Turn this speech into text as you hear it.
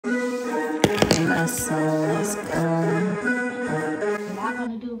My soul is gone. What I'm not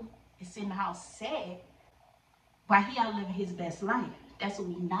gonna do is sit in the house sad while he out living his best life. That's what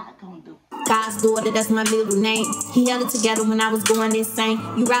we not gonna do. God's daughter, that's my middle name. He held it together when I was going insane.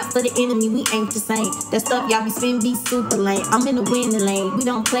 You rap for the enemy, we ain't the same. That stuff y'all be spinning be super lame. I'm in the winning lane. We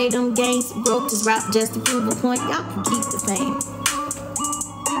don't play them games. Broke this rap just to prove a point. Y'all can keep the fame.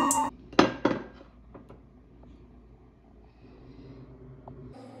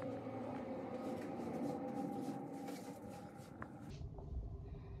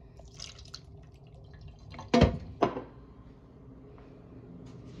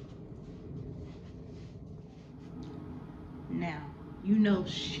 Now, you know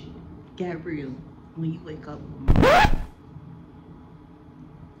shit got real when you wake up.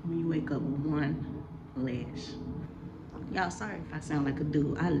 When you wake up with one lash. Y'all, sorry if I sound like a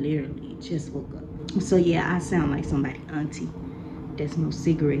dude. I literally just woke up. So yeah, I sound like somebody auntie that smokes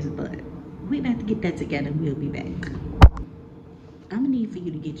cigarettes, but we about to get that together. We'll be back. I'm gonna need for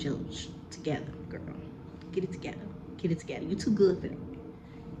you to get yours together, girl. Get it together. Get it together. You're too good for that.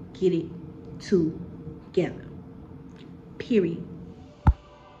 Get it together. Period.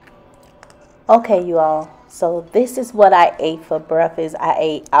 Okay, you all. So this is what I ate for breakfast. I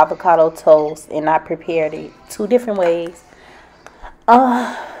ate avocado toast and I prepared it 2 different ways.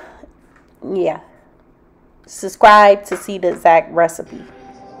 Yeah. Subscribe to see the exact recipe.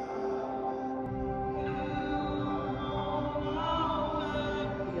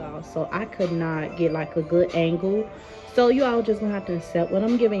 Y'all, so I could not get like a good angle. So you all just gonna have to accept what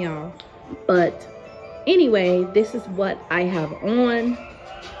I'm giving y'all. But anyway, this is what I have on.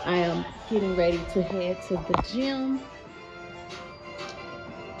 I am getting ready to head to the gym.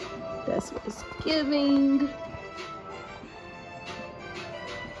 That's what it's giving.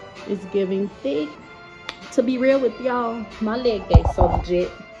 It's giving thick. To be real with y'all, my leg day so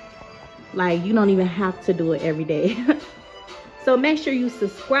legit. Like, you don't even have to do it every day. So make sure you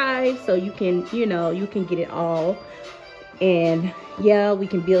subscribe so you can, you know, you can get it all. And yeah, we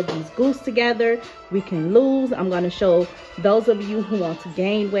can build these goose together. We can lose. I'm going to show those of you who want to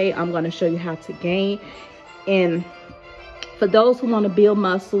gain weight, I'm going to show you how to gain. And for those who want to build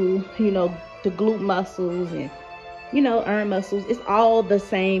muscle, you know, the glute muscles and, you know, arm muscles, it's all the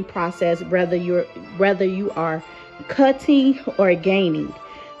same process, whether you are cutting or gaining.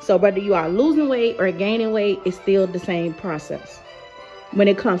 So whether you are losing weight or gaining weight, it's still the same process when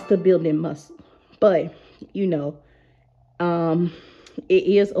it comes to building muscle. But, you know, it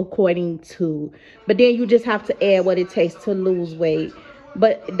is according to, but then you just have to add what it takes to lose weight.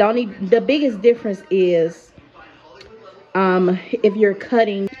 But the biggest difference is if you're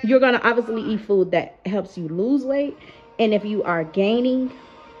cutting, you're gonna obviously eat food that helps you lose weight. And if you are gaining,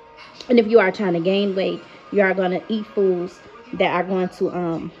 and if you are trying to gain weight, you are gonna eat foods that are going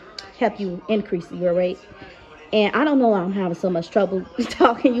to help you increase your weight. And I don't know why I'm having so much trouble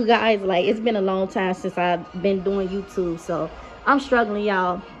talking, you guys. Like, it's been a long time since I've been doing YouTube, so I'm struggling,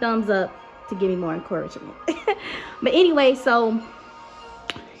 y'all. Thumbs up to give me more encouragement. But anyway, so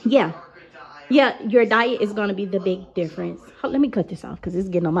yeah, your diet is going to be the big difference. Let me cut this off because it's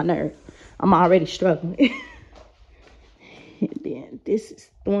getting on my nerve. I'm already struggling. And then this is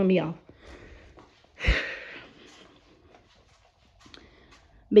throwing me off.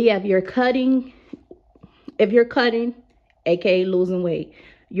 But yeah, if you're cutting, aka losing weight,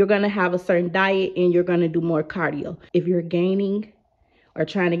 you're going to have a certain diet and you're going to do more cardio. If you're gaining or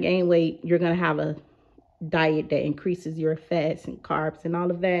trying to gain weight, you're going to have a diet that increases your fats and carbs and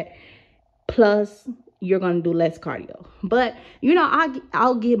all of that. Plus, you're going to do less cardio. But, you know,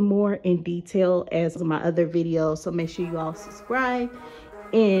 I'll get more in detail as my other videos. So make sure you all subscribe.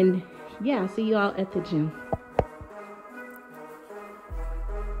 And yeah, I'll see you all at the gym.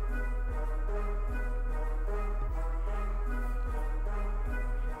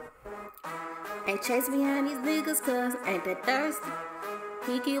 Ain't chase behind these niggas cause ain't that thirsty.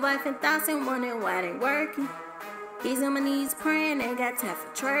 He keep wifing thoughts and wondering why they working. He's on my knees praying, ain't got time for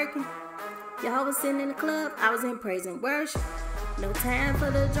twerking. Y'all was sitting in the club, I was in praise and worship. No time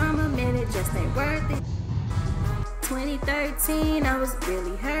for the drama, man, it just ain't worth it. 2013, I was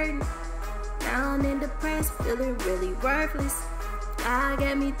really hurting. Down and depressed, feeling really worthless. God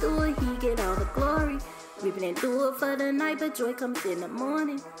got me through it, he get all the glory. We've been through it for the night, but joy comes in the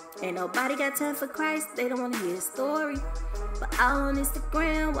morning. Ain't nobody got time for Christ, they don't want to hear his story. But I'm on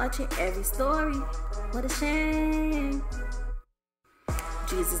Instagram, watching every story. What a shame.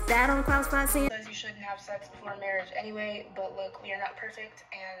 Jesus died on the cross for our sin. Says you shouldn't have sex before marriage anyway, but look, we are not perfect,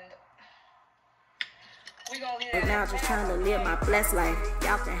 and we gonna leave it. Now just trying to live my blessed life.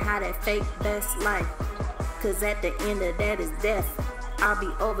 Y'all can have that fake best life, cause at the end of that is death. I'll be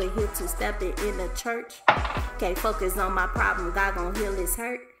over here two-stepping in the church. Can't focus on my problem, God gon' heal his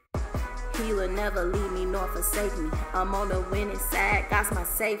hurt. He will never leave me nor forsake me. I'm on the winning side, God's my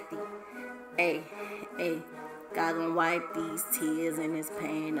safety. Hey, hey, God gon' wipe these tears and this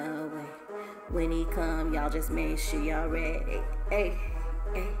pain away. When he come, y'all just make sure y'all ready. Hey,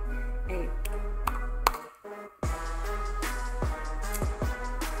 hey, hey.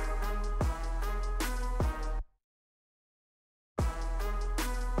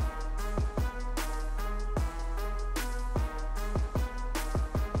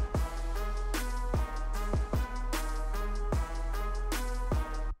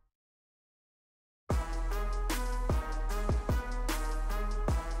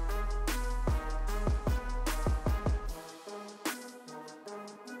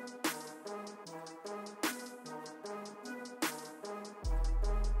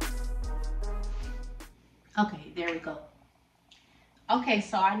 Okay, there we go. Okay,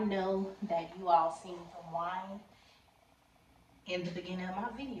 so I know that you all seen the wine in the beginning of my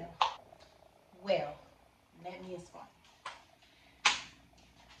video. Well, let me explain.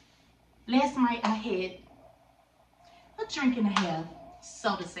 Last night I had a drink and a half,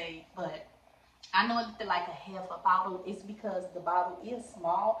 so to say, but I know it looked like a half a bottle. It's because the bottle is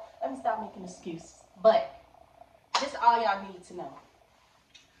small. Let me stop making excuses. But this is all y'all need to know.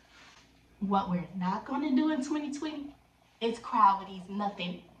 What we're not gonna do in 2020 is cry with these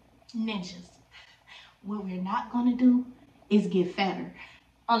nothing ninjas. What we're not gonna do is get fatter.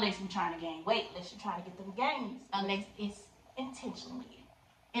 Unless we're trying to gain weight, unless you're trying to get them gains, unless it's intentionally.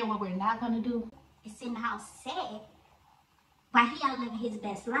 And what we're not gonna do is in the house sad while he out living his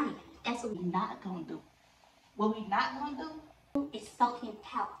best life. That's what we're not gonna do. What we're not gonna do is soak him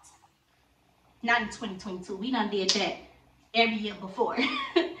out. Not in 2022. We done did that every year before.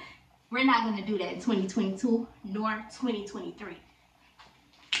 We're not gonna do that in 2022 nor 2023.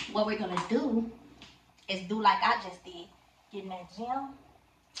 What we're gonna do is do like I just did. Get in that gym,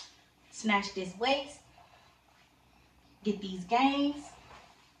 snatch this waist, get these gains.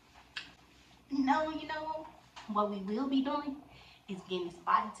 No, you know what we will be doing is getting this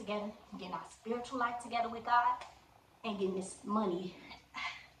body together, getting our spiritual life together with God, and getting this money.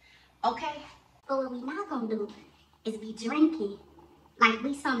 Okay? But what we not gonna do is be drinking like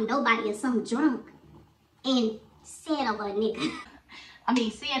we some nobody or some drunk and sad over a nigga. I mean,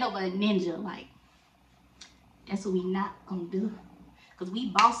 sad over a ninja. Like, that's what we not gonna do. Cause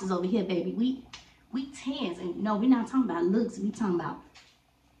we bosses over here, baby. We tens, and no, we're not talking about looks. We talking about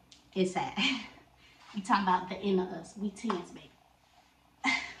inside. We talking about the inner us. We tens, baby.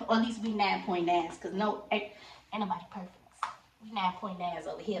 Or at least we 9.9s. Cause no, ain't nobody perfect. We 9.9s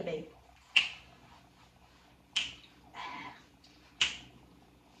over here, baby.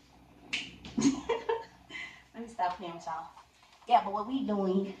 Let me stop playing with y'all. Yeah, but what we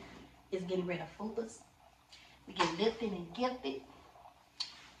doing is getting rid of fullers. We get lifted and gifted.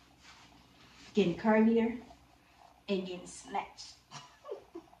 Getting curvier and getting snatched.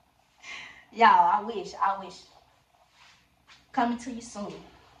 Y'all, I wish. Coming to you soon.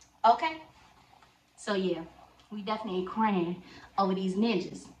 Okay? So yeah, we definitely ain't crying over these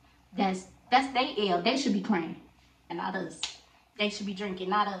ninjas. That's they L. They should be crying and not us. They should be drinking,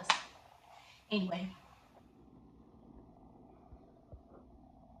 not us. Anyway.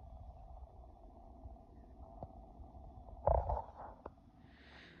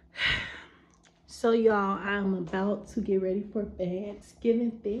 So y'all, I'm about to get ready for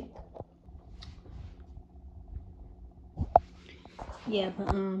Thanksgiving thick. Yeah,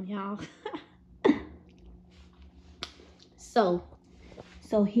 but y'all. So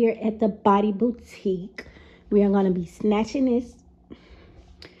here at the Body Boutique, we are gonna be snatching this,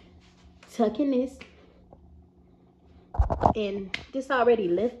 tucking this, and this already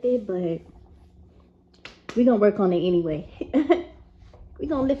lifted, but we're gonna work on it anyway. We're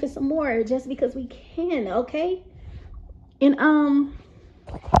gonna lift it some more just because we can, okay? And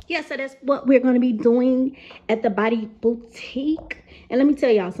yeah, so that's what we're gonna be doing at the Body Boutique. And let me tell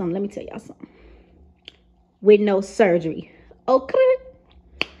y'all something. With no surgery, okay?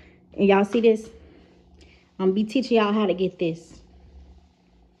 And y'all see this? I'm gonna be teaching y'all how to get this.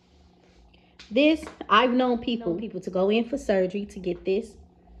 This, I've known people to go in for surgery to get this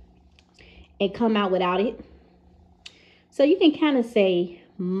and come out without it. So you can kind of say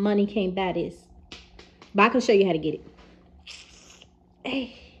money can't buy this. But I can show you how to get it.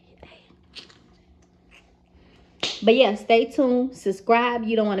 Hey. But yeah, stay tuned. Subscribe.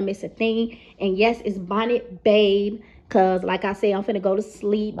 You don't want to miss a thing. And yes, it's Bonnet Babe. Because like I said, I'm finna go to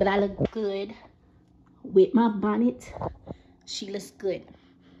sleep. But I look good with my bonnet. She looks good.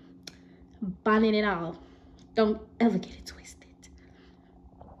 Bonnet and all. Don't ever get it twisted.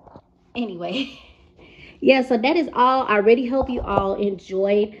 Anyway, yeah, so that is all. I really hope you all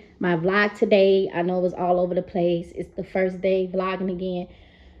enjoyed my vlog today. I know it was all over the place. It's the first day vlogging again.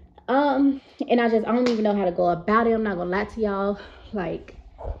 And I don't even know how to go about it. I'm not gonna lie to y'all. Like,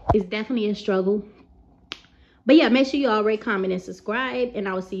 it's definitely a struggle. But yeah, make sure you all rate, comment, and subscribe. And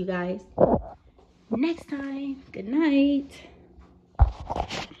I will see you guys next time. Good night.